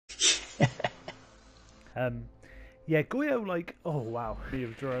Yeah, Goyo, like, oh wow, he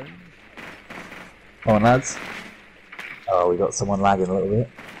of drones. Come on, lads. Oh, we got someone lagging a little bit.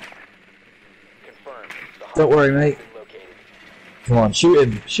 Don't worry, mate. Come on, shoot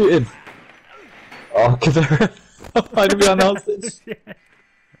him, shoot him. Oh, Kavera, hide behind the hostage. 10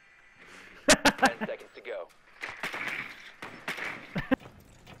 seconds to go.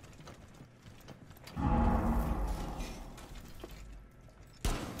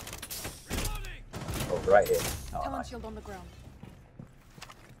 Oh, right here. Oh, Talon nice. shield on the ground.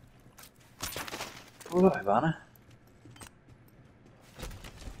 Hello, Ivana.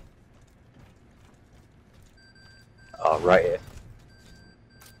 Oh, right here.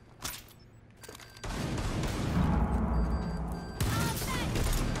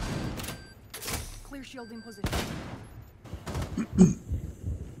 Clear shield in position.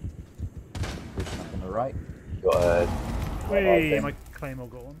 On the right. Got a. Wait, my claymore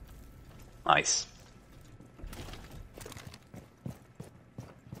got one. Nice.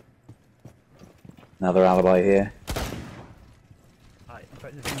 Another alibi here. Alright,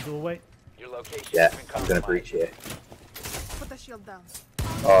 put this in the doorway. Your location Yeah, has been I'm gonna breach here. Put the shield down.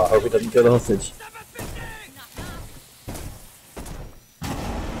 Oh, I hope it doesn't kill the hostage.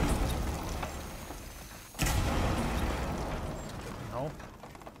 No.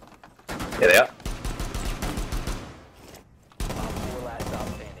 Here they are. Four last stop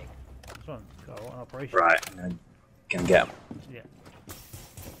standing. This one's got an operation. Right, I'm gonna get them. Yeah.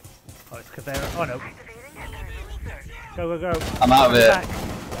 Oh, it's Kavera. Oh no. Go, go, go. I'm out of it. Back.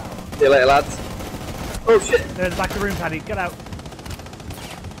 See you later, lads. Oh shit. They're in the back of the room, Paddy. Get out.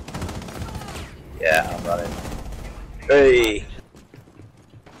 Yeah, I'm running. Hey.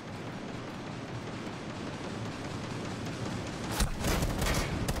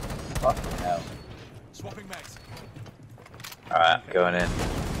 Fucking hell. Swapping mags. Alright, going in. I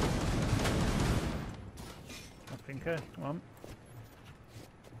think, come on.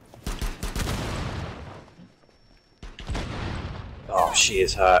 Oh, she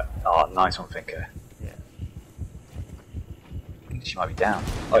is hurt. Oh, nice one, Finker. Yeah. I think she might be down.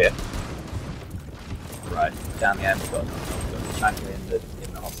 Oh yeah. Right, down the end we've got the champion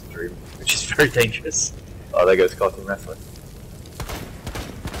in the hostage room, which is very dangerous. Oh, there goes Cartoon Wrestling.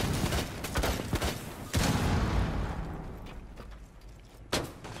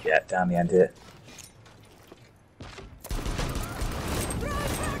 Yeah, down the end here.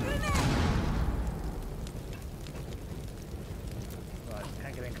 Right,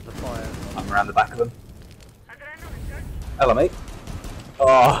 can't get in because of fire. I'm around the back of them. Hello, mate.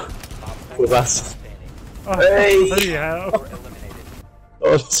 Oh, with us. Oh, Hey! bloody hell. Eliminated.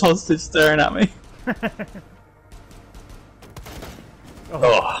 Oh, this hostage staring at me.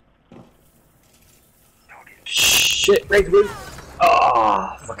 Oh. Shit, break the roof.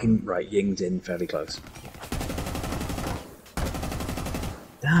 Oh, fucking right, Ying's in fairly close.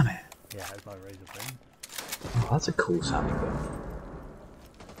 Damn it. Yeah, that's my razor thing. Oh, that's a cool sounding gun.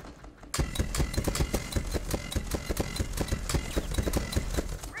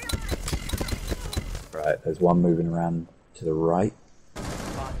 Right, there's one moving around to the right.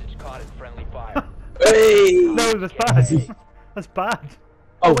 Hostage caught in friendly fire. Hey! No, that's bad. That's bad.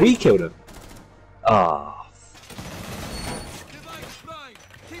 Oh, we killed him. Ah. Device flying.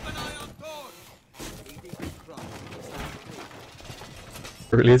 Keep an eye on doors.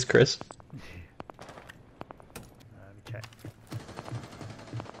 Really is, Chris. Let me check.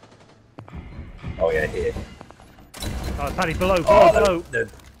 Oh yeah, here. Oh, Paddy, below, below, below. No.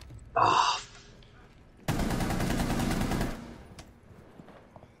 Ah.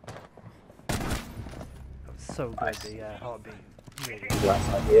 That was so good, Nice. the heartbeat. Really. Last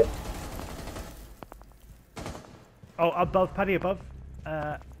side here. Oh, above, Paddy, above.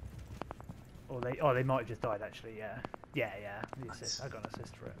 Oh, they might have just died, actually, yeah. Yeah, yeah, the assist. I got an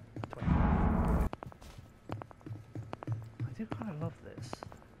assist for it. 20. I do kind of love this.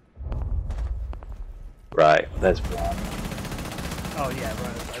 Right, there's one. Oh, yeah,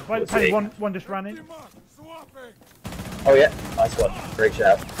 right. Right, Let's Paddy, see. one just ran in. Swapping. Oh yeah, nice one. Great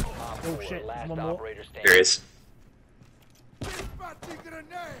shout. Oh, shit, Last one more. operator standing. Serious. Dispatching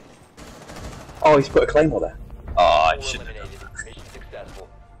grenade. Oh, he's put a claymore there. Oh, I Four shouldn't have eliminated. done Mission successful.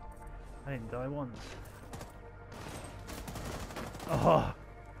 I didn't die once. Oh,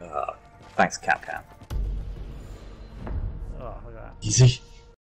 that. Thanks, Capcom. oh, look at that. Easy.